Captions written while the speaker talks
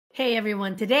Hey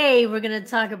everyone, today we're going to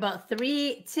talk about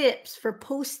 3 tips for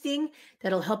posting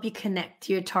that'll help you connect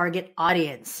to your target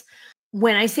audience.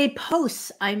 When I say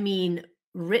posts, I mean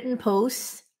written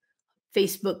posts,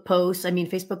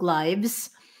 Facebook lives,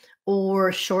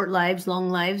 or short lives, long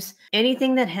lives,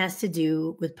 anything that has to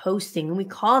do with posting. And we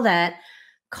call that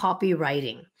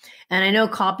copywriting. And I know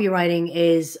copywriting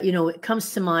is, it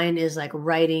comes to mind is like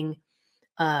writing,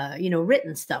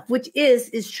 written stuff, which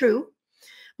is true.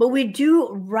 But we do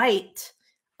write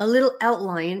a little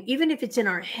outline, even if it's in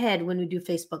our head when we do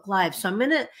Facebook Live. So I'm going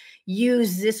to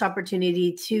use this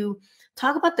opportunity to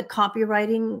talk about the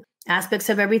copywriting aspects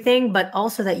of everything, but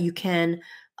also that you can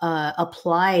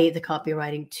apply the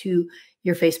copywriting to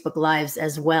your Facebook Lives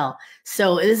as well.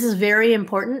 So this is very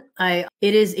important. It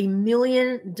is $1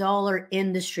 million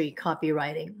industry,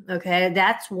 copywriting. Okay,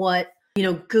 that's what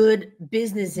good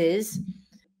businesses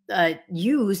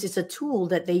use. It's a tool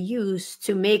that they use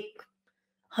to make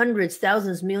hundreds,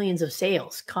 thousands, millions of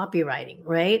sales, copywriting,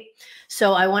 right?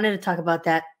 So I wanted to talk about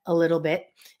that a little bit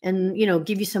and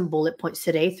give you some bullet points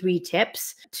today, 3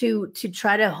 tips to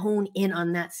try to hone in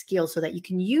on that skill so that you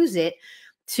can use it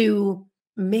to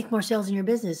make more sales in your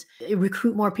business,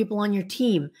 recruit more people on your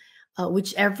team,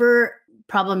 whichever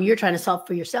problem you're trying to solve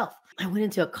for yourself. I went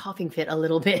into a coughing fit a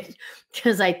little bit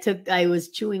because I was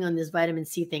chewing on this vitamin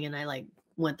C thing and I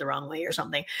went the wrong way or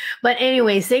something. But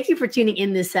anyways, thank you for tuning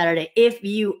in this Saturday. If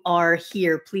you are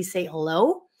here, please say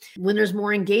hello. When there's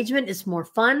more engagement, it's more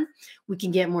fun. We can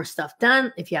get more stuff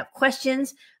done. If you have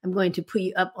questions, I'm going to put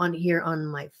you up on here on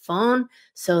my phone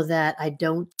so that I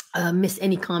don't miss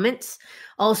any comments.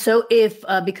 Also, if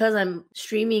because I'm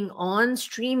streaming on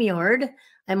StreamYard,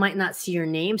 I might not see your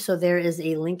name. So there is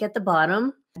a link at the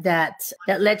bottom that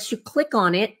lets you click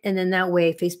on it, and then that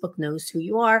way Facebook knows who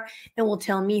you are and will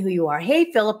tell me who you are. Hey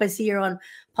Philip, I see you're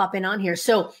popping on here.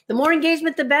 So the more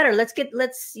engagement, the better. Let's get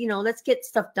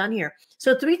stuff done here.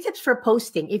 So 3 tips for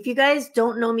posting. If you guys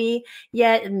don't know me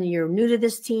yet and you're new to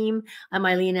this team, I'm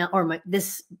Aileen, new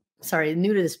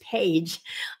to this page.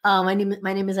 My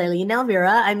name is Aileen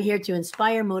Elvira. I'm here to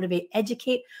inspire, motivate,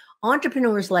 educate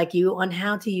entrepreneurs like you on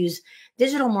how to use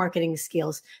digital marketing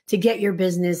skills to get your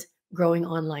business growing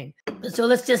online. So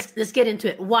let's get into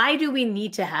it. Why do we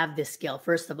need to have this skill?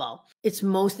 First of all, it's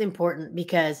most important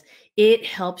because it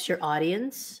helps your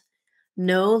audience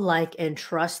know, like, and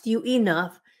trust you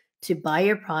enough to buy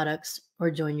your products or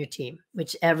join your team,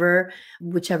 whichever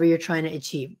you're trying to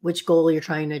achieve, which goal you're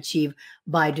trying to achieve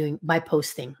by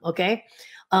posting, okay,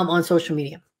 on social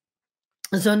media.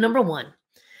 So number 1,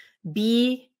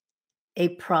 be a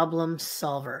problem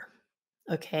solver.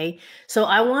 Okay. So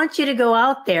I want you to go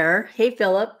out there. Hey,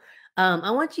 Philip,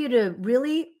 I want you to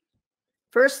really,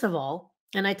 first of all,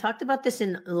 and I talked about this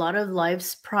in a lot of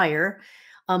lives prior,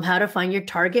 how to find your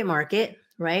target market,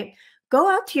 right? Go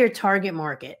out to your target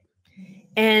market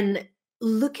and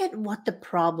look at what the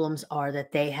problems are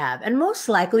that they have. And most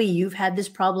likely you've had this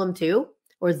problem too,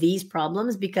 or these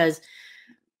problems, because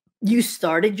you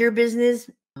started your business.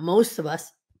 Most of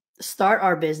us start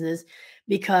our business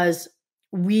because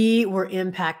we were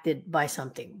impacted by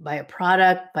something, by a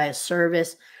product, by a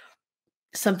service,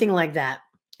 something like that.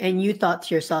 And you thought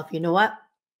to yourself, you know what?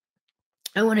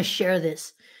 I want to share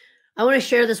this. I want to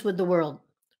share this with the world,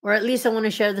 or at least I want to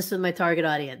share this with my target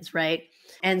audience, right?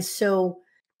 And so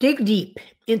dig deep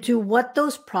into what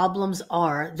those problems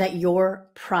are that your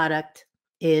product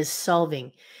is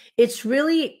solving. It's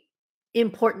really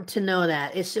important to know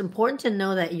that. It's important to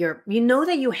know that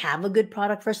that you have a good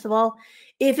product, first of all,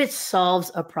 if it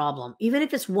solves a problem, even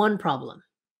if it's one problem,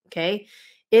 okay?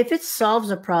 If it solves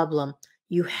a problem,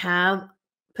 you have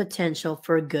potential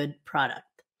for a good product.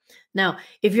 Now,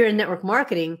 if you're in network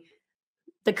marketing,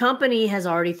 the company has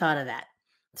already thought of that.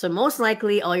 So most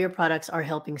likely all your products are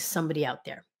helping somebody out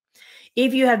there.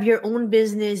 If you have your own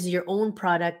business, your own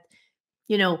product,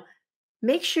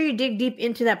 make sure you dig deep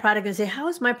into that product and say, how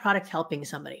is my product helping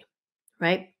somebody,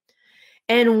 right?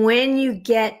 And when you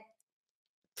get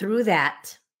through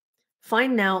that,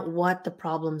 find out what the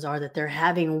problems are that they're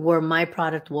having where my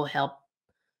product will help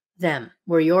them,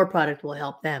 where your product will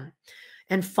help them,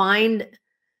 and find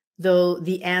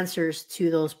the answers to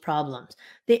those problems.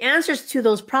 The answers to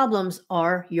those problems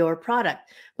are your product,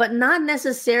 but you're not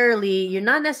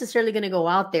necessarily going to go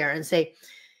out there and say,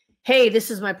 hey,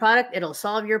 this is my product, it'll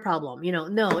solve your problem.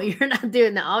 No, you're not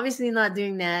doing that. Obviously not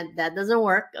doing that. That doesn't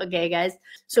work. Okay, guys.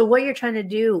 So what you're trying to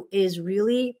do is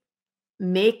really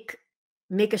make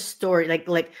a story.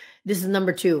 Like this is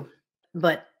number 2,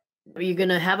 but you're going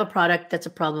to have a product that's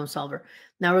a problem solver.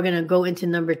 Now we're going to go into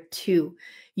number 2.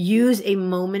 Use a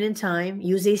moment in time,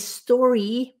 use a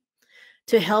story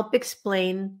to help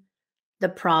explain the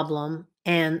problem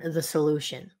and the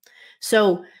solution.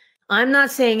 So I'm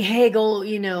not saying, hey, go,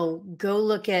 go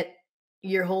look at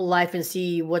your whole life and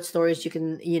see what stories you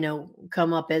can,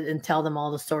 come up and tell them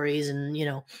all the stories, and,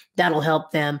 that'll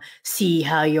help them see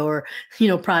how your,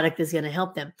 product is going to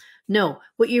help them. No,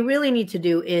 what you really need to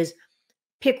do is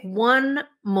pick one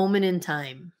moment in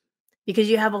time, because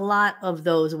you have a lot of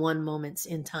those one moments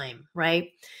in time,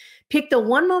 right? Pick the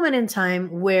one moment in time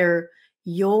where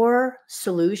your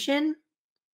solution,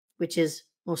 which is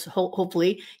most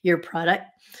hopefully your product,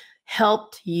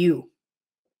 helped you.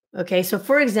 Okay. So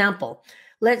for example,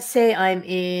 let's say I'm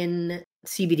in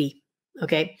CBD.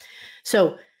 Okay.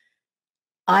 So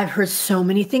I've heard so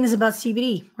many things about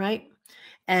CBD, right?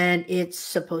 And it's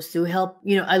supposed to help.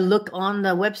 I look on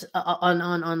the webs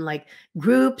on like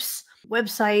groups,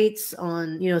 websites,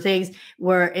 on things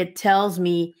where it tells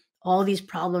me all these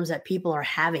problems that people are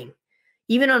having.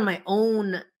 Even on my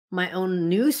own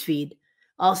news feed,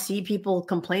 I'll see people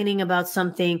complaining about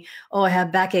something. Oh, I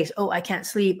have backaches. Oh, I can't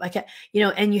sleep. I can't,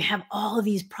 and you have all of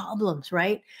these problems,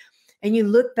 right? And you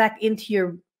look back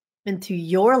into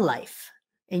your life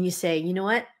and you say, you know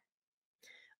what?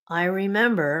 I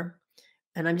remember,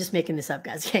 and I'm just making this up,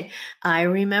 guys. Okay. I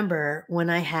remember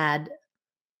when I had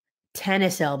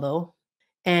tennis elbow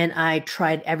and I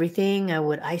tried everything. I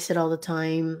would ice it all the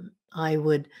time. I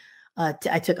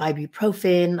took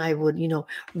ibuprofen. I would,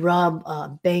 rub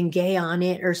Bengay on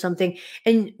it or something.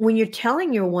 And when you're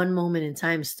telling your one moment in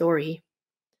time story,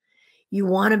 you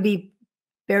want to be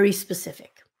very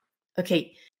specific.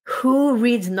 Okay. Who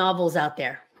reads novels out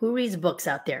there? Who reads books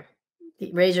out there?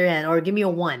 Raise your hand or give me a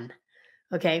one.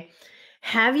 Okay.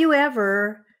 Have you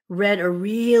ever read a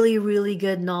really, really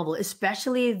good novel,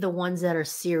 especially the ones that are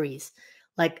series,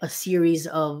 like a series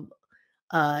of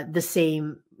the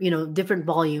same, different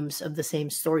volumes of the same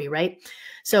story, right?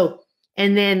 So,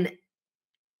 and then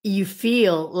you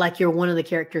feel like you're one of the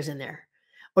characters in there,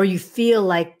 or you feel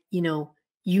like,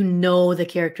 the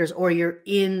characters, or you're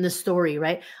in the story,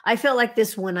 right? I felt like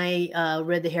this when I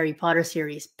read the Harry Potter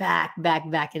series back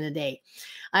in the day.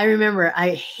 I remember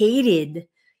I hated,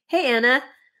 hey Anna,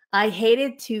 I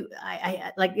hated to,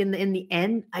 I like in the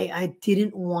end, I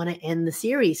didn't want to end the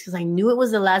series because I knew it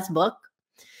was the last book,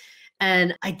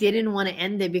 and I didn't want to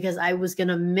end it because I was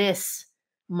gonna miss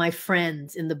my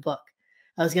friends in the book.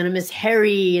 I was gonna miss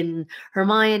Harry and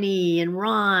Hermione and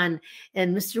Ron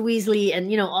and Mr. Weasley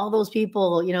and all those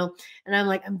people, and I'm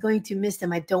like, I'm going to miss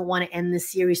them. I don't want to end the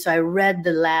series. So I read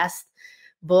the last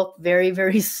book very,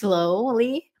 very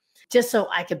slowly, just so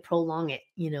I could prolong it,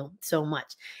 so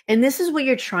much. And this is what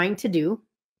you're trying to do.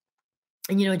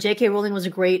 And J.K. Rowling is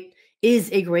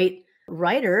a great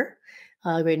writer,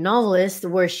 a great novelist,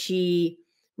 where she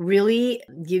really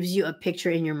gives you a picture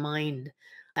in your mind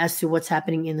as to what's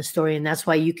happening in the story, and that's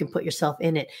why you can put yourself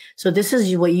in it. So this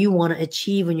is what you want to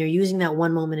achieve when you're using that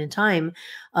one moment in time,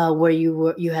 where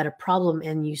you had a problem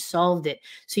and you solved it.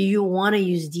 So you want to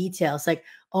use details like,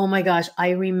 oh my gosh, I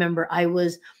remember I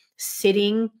was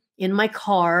sitting in my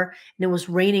car and it was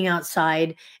raining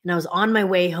outside and I was on my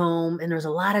way home and there was a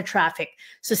lot of traffic.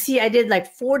 So see, I did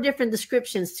like 4 different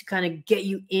descriptions to kind of get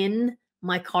you in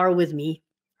my car with me,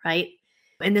 right?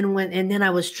 And then I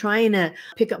was trying to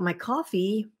pick up my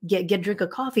coffee, get a drink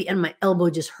of coffee, and my elbow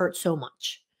just hurt so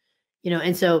much,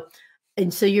 and so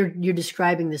you're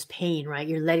describing this pain, right?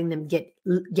 You're letting them get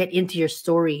into your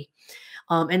story,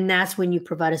 and that's when you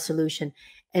provide a solution.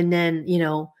 And then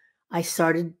I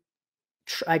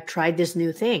tried this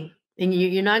new thing. And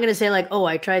you're not going to say like, oh,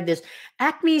 I tried this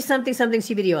Acme something something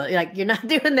CBD oil. Like, you're not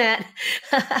doing that.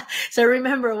 So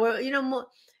remember,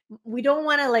 we don't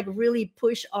want to like really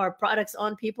push our products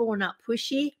on people. We're not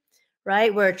pushy,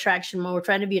 right? We're trying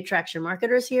to be attraction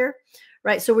marketers here,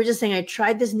 right? So we're just saying, I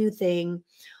tried this new thing.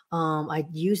 I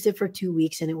used it for 2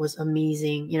 weeks and it was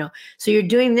amazing. So you're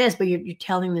doing this, but you're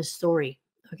telling this story.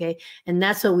 Okay. And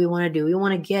that's what we want to do. We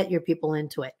want to get your people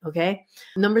into it. Okay.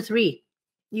 Number 3,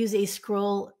 use a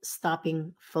scroll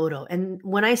stopping photo. And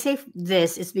when I say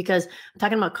this, it's because I'm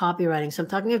talking about copywriting. So I'm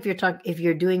talking if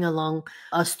you're doing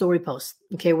a story post,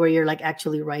 okay, where you're like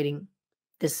actually writing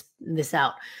this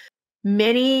out.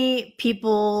 Many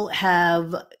people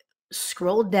have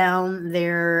scrolled down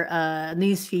their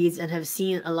news feeds and have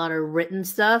seen a lot of written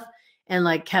stuff and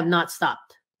like have not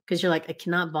stopped because you're like, I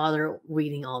cannot bother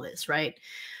reading all this, right?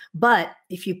 But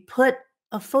if you put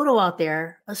a photo out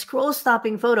there, a scroll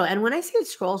stopping photo. And when I say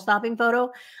scroll stopping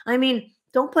photo, I mean,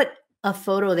 don't put a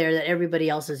photo there that everybody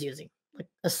else is using. Like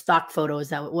a stock photo,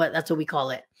 that's what we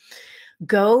call it.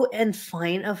 Go and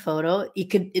find a photo.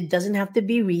 It doesn't have to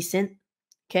be recent.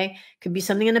 Okay. It could be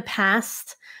something in the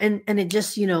past. And it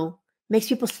just, makes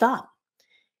people stop.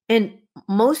 And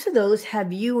most of those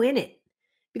have you in it.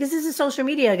 because this is social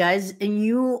media, guys, and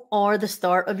you are the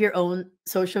star of your own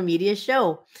social media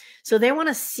show. So they want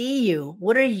to see you.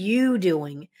 What are you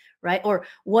doing? Right? Or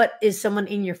what is someone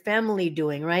in your family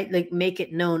doing? Right? Like make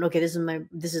it known. Okay, this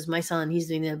is my son. He's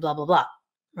doing that, blah, blah, blah.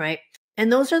 Right?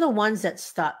 And those are the ones that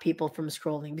stop people from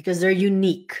scrolling because they're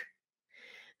unique.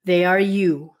 They are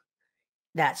you.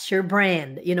 That's your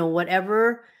brand.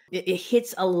 Whatever it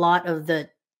hits a lot of the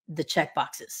check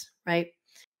boxes, right?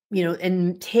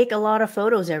 And take a lot of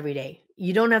photos every day.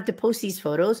 You don't have to post these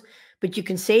photos, but you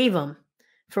can save them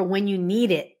for when you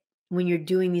need it when you're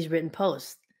doing these written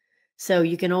posts. So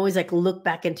you can always like look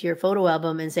back into your photo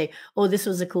album and say, oh, this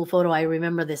was a cool photo. I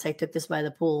remember this. I took this by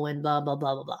the pool when blah, blah,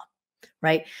 blah, blah, blah.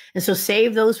 Right. And so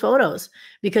save those photos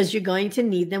because you're going to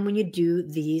need them when you do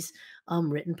these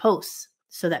written posts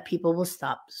so that people will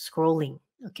stop scrolling.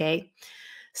 Okay.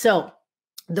 So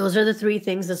those are the three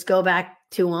things. Let's go back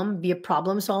to them. Be a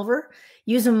problem solver.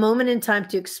 Use a moment in time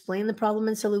to explain the problem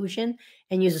and solution,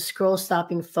 and use a scroll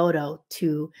stopping photo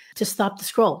to stop the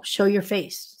scroll. Show your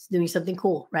face. It's doing something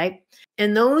cool, right?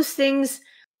 And those things,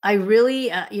 I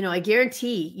really, I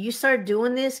guarantee you start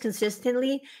doing this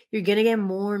consistently, you're going to get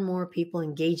more and more people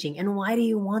engaging. And why do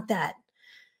you want that?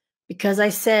 Because I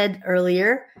said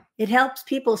earlier, it helps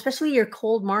people, especially your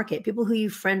cold market, people who you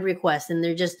friend request and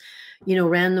they're just,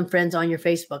 random friends on your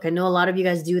Facebook. I know a lot of you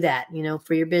guys do that,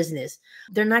 for your business.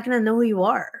 They're not going to know who you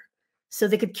are. So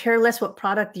they could care less what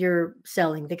product you're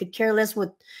selling. They could care less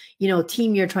what,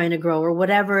 team you're trying to grow or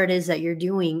whatever it is that you're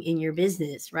doing in your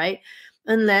business, right?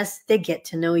 Unless they get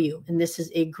to know you. And this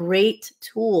is a great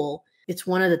tool. It's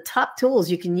one of the top tools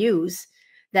you can use.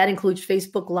 That includes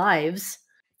Facebook Lives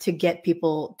to get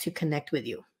people to connect with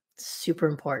you. It's super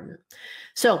important.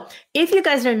 So if you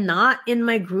guys are not in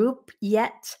my group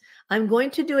yet, I'm going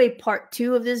to do a part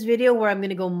 2 of this video where I'm going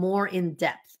to go more in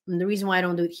depth. And the reason why I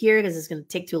don't do it here is it's going to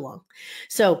take too long.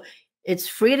 So it's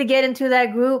free to get into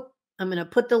that group. I'm going to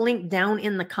put the link down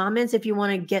in the comments if you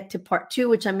want to get to part 2,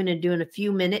 which I'm going to do in a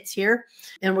few minutes here.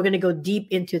 And we're going to go deep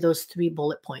into those 3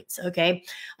 bullet points. Okay.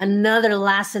 Another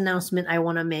last announcement I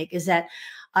want to make is that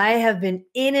I have been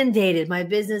inundated. My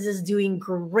business is doing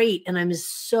great and I'm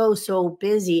so, so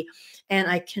busy and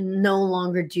I can no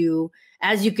longer do,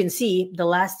 as you can see, the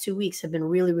last 2 weeks have been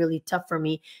really, really tough for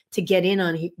me to get in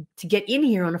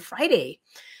here on a Friday.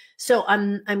 So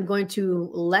I'm going to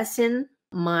lessen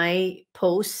my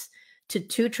posts to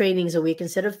 2 trainings a week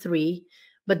instead of 3,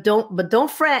 but don't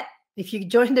fret. If you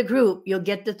join the group, you'll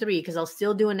get the 3 because I'll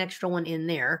still do an extra one in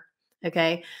there.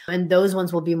 Okay. And those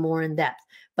ones will be more in depth.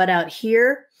 But out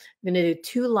here, I'm going to do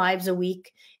 2 lives a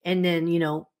week. And then,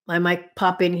 I might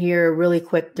pop in here really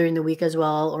quick during the week as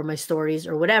well, or my stories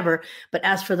or whatever. But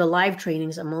as for the live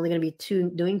trainings, I'm only going to be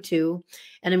doing 2.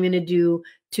 And I'm going to do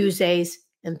Tuesdays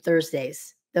and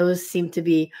Thursdays. Those seem to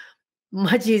be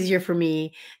much easier for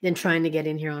me than trying to get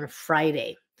in here on a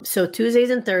Friday. So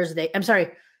Tuesdays and Thursday. I'm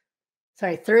sorry.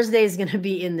 Thursday is going to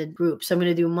be in the group. So I'm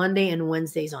going to do Monday and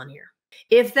Wednesdays on here.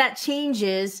 If that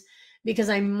changes, because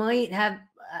I might have,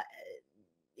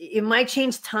 it might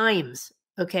change times.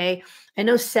 Okay. I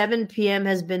know 7 p.m.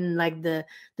 has been like the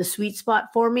sweet spot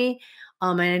for me.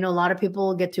 And I know a lot of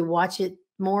people get to watch it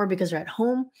more because they're at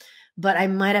home, but I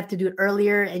might have to do it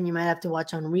earlier and you might have to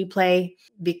watch on replay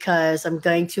because I'm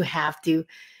going to have to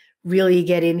really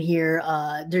get in here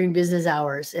during business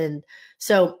hours. And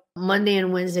so Monday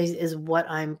and Wednesdays is what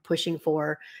I'm pushing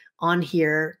for on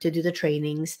here to do the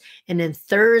trainings. And then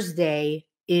Thursday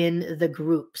in the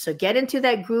group. So get into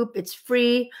that group. It's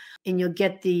free and you'll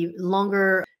get the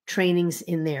longer trainings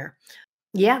in there.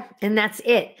 Yeah, and that's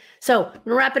it. So I'm going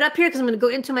to wrap it up here because I'm going to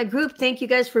go into my group. Thank you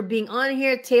guys for being on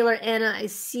here. Taylor, Anna, I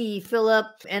see Philip,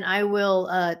 and I will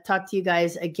talk to you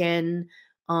guys again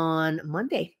on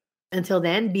Monday. Until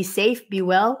then, be safe, be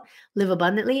well, live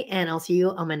abundantly, and I'll see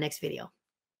you on my next video.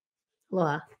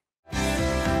 Aloha.